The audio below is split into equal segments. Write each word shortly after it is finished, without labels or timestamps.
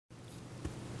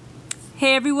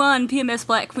Hey everyone, PMS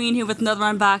Black Queen here with another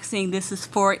unboxing. This is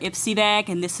for Ipsy bag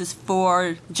and this is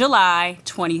for July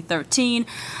 2013.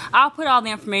 I'll put all the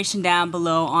information down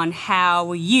below on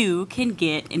how you can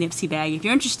get an Ipsy bag if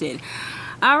you're interested.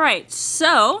 Alright,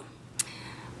 so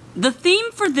the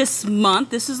theme for this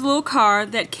month, this is a little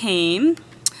card that came,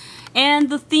 and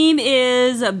the theme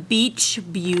is Beach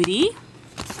Beauty.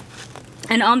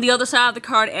 And on the other side of the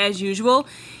card, as usual,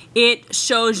 it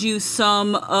shows you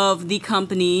some of the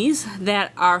companies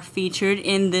that are featured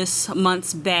in this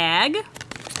month's bag.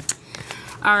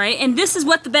 Alright, and this is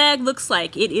what the bag looks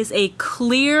like. It is a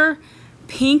clear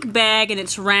pink bag and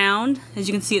it's round. As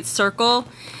you can see, it's circle,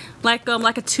 like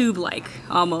a tube-like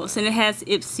almost. And it has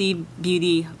Ipsy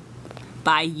Beauty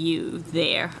by you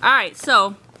there. Alright,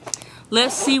 so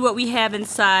let's see what we have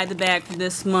inside the bag for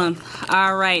this month.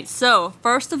 Alright, so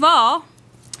first of all,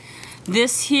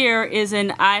 this here is an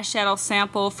eyeshadow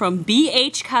sample from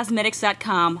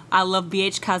bhcosmetics.com. I love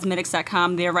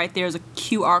bhcosmetics.com. There, right there is a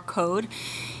QR code. You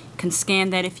can scan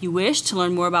that if you wish to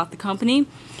learn more about the company.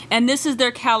 And this is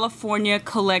their California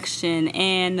collection.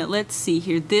 And let's see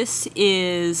here. This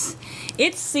is,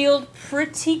 it's sealed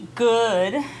pretty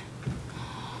good.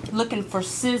 Looking for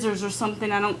scissors or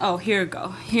something. Oh, here we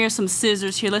go. Here's some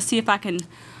scissors here. Let's see if I can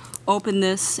open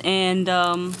this and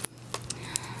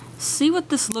see what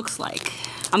this looks like.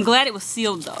 I'm glad it was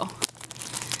sealed though.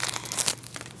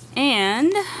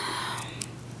 And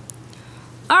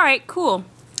alright, cool.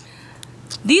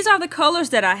 These are the colors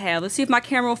that I have. Let's see if my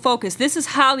camera will focus. This is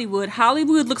Hollywood.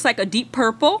 Hollywood looks like a deep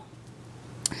purple.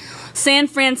 San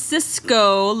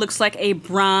Francisco looks like a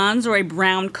bronze or a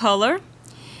brown color.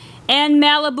 And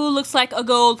Malibu looks like a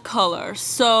gold color.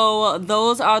 So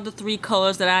those are the three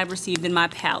colors that I've received in my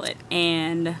palette.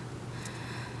 And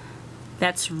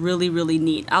that's really, really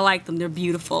neat. I like them. They're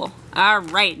beautiful.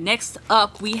 Alright, next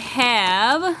up we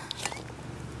have,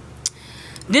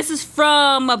 this is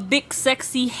from Big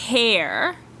Sexy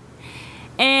Hair.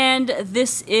 And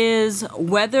this is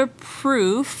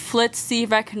weatherproof. Let's see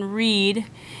if I can read.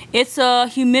 It's a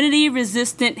humidity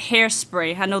resistant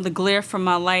hairspray. I know the glare from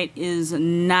my light is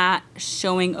not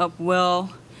showing up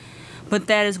well, but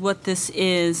that is what this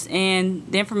is. And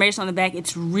the information on the back,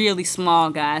 it's really small,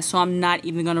 guys, so I'm not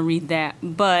even going to read that.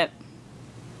 But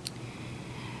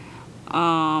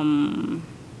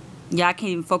yeah, I can't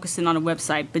even focus in on the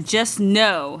website. But just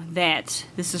know that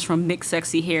this is from Big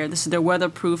Sexy Hair. This is their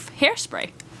weatherproof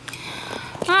hairspray.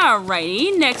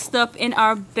 Alrighty, next up in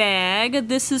our bag,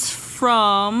 this is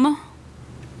from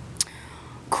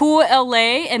Cool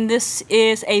LA, and this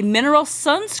is a mineral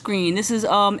sunscreen. This is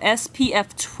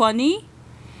SPF 20.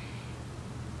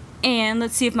 And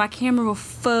let's see if my camera will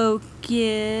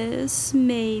focus.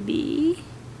 Maybe.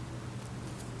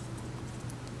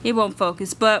 It won't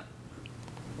focus, but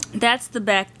that's the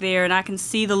back there, and I can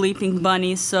see the leaping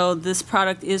bunny, so this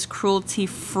product is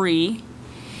cruelty-free.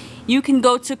 You can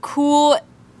go to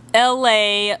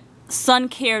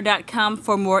coollaSuncare.com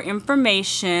for more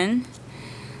information.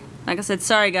 Like I said,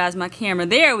 sorry guys, my camera.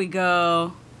 There we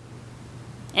go.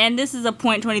 And this is a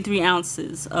 0.23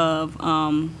 ounces of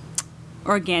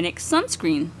organic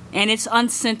sunscreen. And it's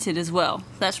unscented as well.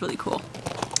 That's really cool.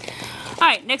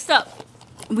 Alright, next up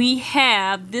we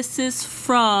have, this is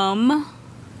from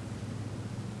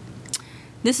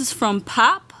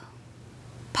Pop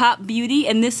Beauty,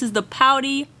 and this is the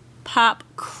Pouty Pop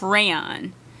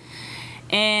Crayon.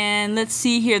 And let's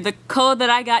see here, the color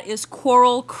that I got is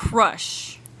Coral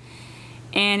Crush.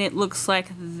 And it looks like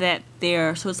that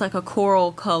there. So it's like a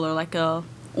coral color, like a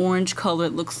orange color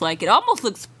it looks like. It almost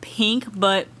looks pink,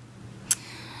 but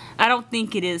I don't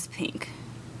think it is pink.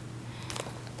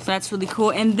 So that's really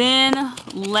cool. And then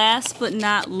last but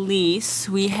not least,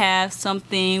 we have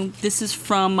something, this is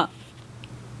from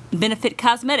Benefit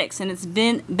Cosmetics, and it's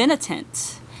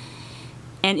Benetint.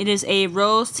 And it is a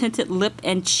rose tinted lip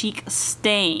and cheek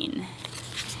stain.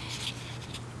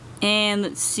 And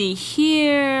let's see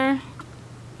here,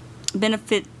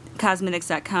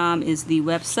 benefitcosmetics.com is the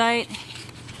website.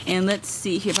 And let's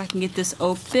see here if I can get this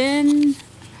open.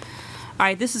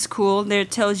 Alright, this is cool. There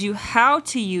it tells you how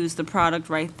to use the product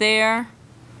right there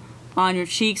on your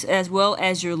cheeks as well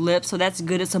as your lips. So that's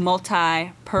good. It's a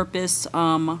multi-purpose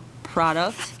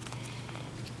product.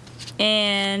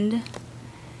 And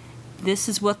this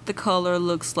is what the color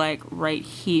looks like right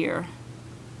here.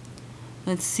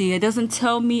 Let's see. It doesn't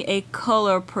tell me a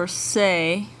color per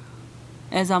se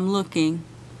as I'm looking.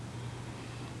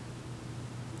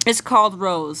 It's called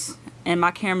Rose, and my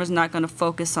camera's not going to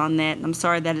focus on that. I'm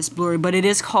sorry that it's blurry, but it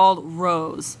is called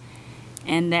Rose,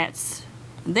 and that's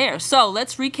there. So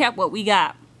let's recap what we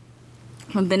got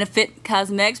from Benefit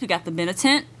Cosmetics. We got the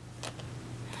Benetint.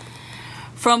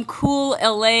 From Cool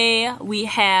LA, we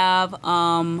have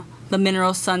the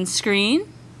mineral sunscreen.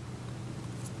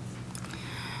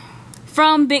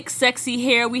 From Big Sexy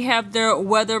Hair, we have their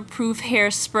weatherproof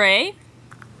hairspray.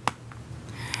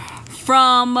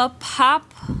 From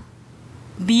Pop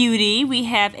Beauty, we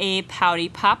have a Pouty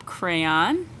Pop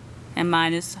crayon, and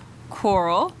mine is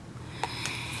coral.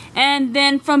 And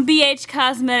then from BH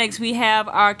Cosmetics, we have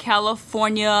our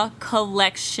California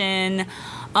Collection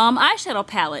eyeshadow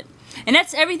palette. And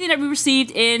that's everything that we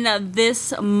received in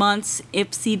this month's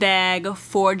Ipsy bag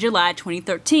for July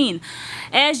 2013.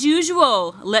 As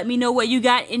usual, let me know what you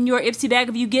got in your Ipsy bag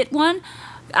if you get one.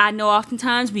 I know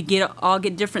oftentimes we all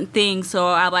get different things, so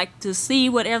I like to see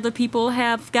what other people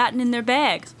have gotten in their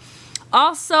bags.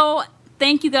 Also,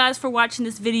 thank you guys for watching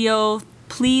this video.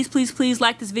 Please, please, please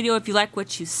like this video if you like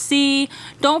what you see.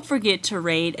 Don't forget to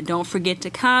rate, don't forget to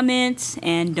comment,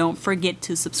 and don't forget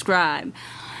to subscribe.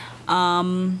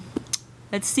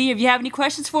 Let's see, if you have any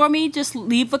questions for me, just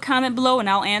leave a comment below and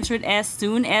I'll answer it as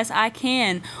soon as I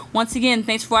can. Once again,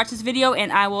 thanks for watching this video,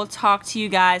 and I will talk to you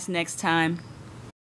guys next time.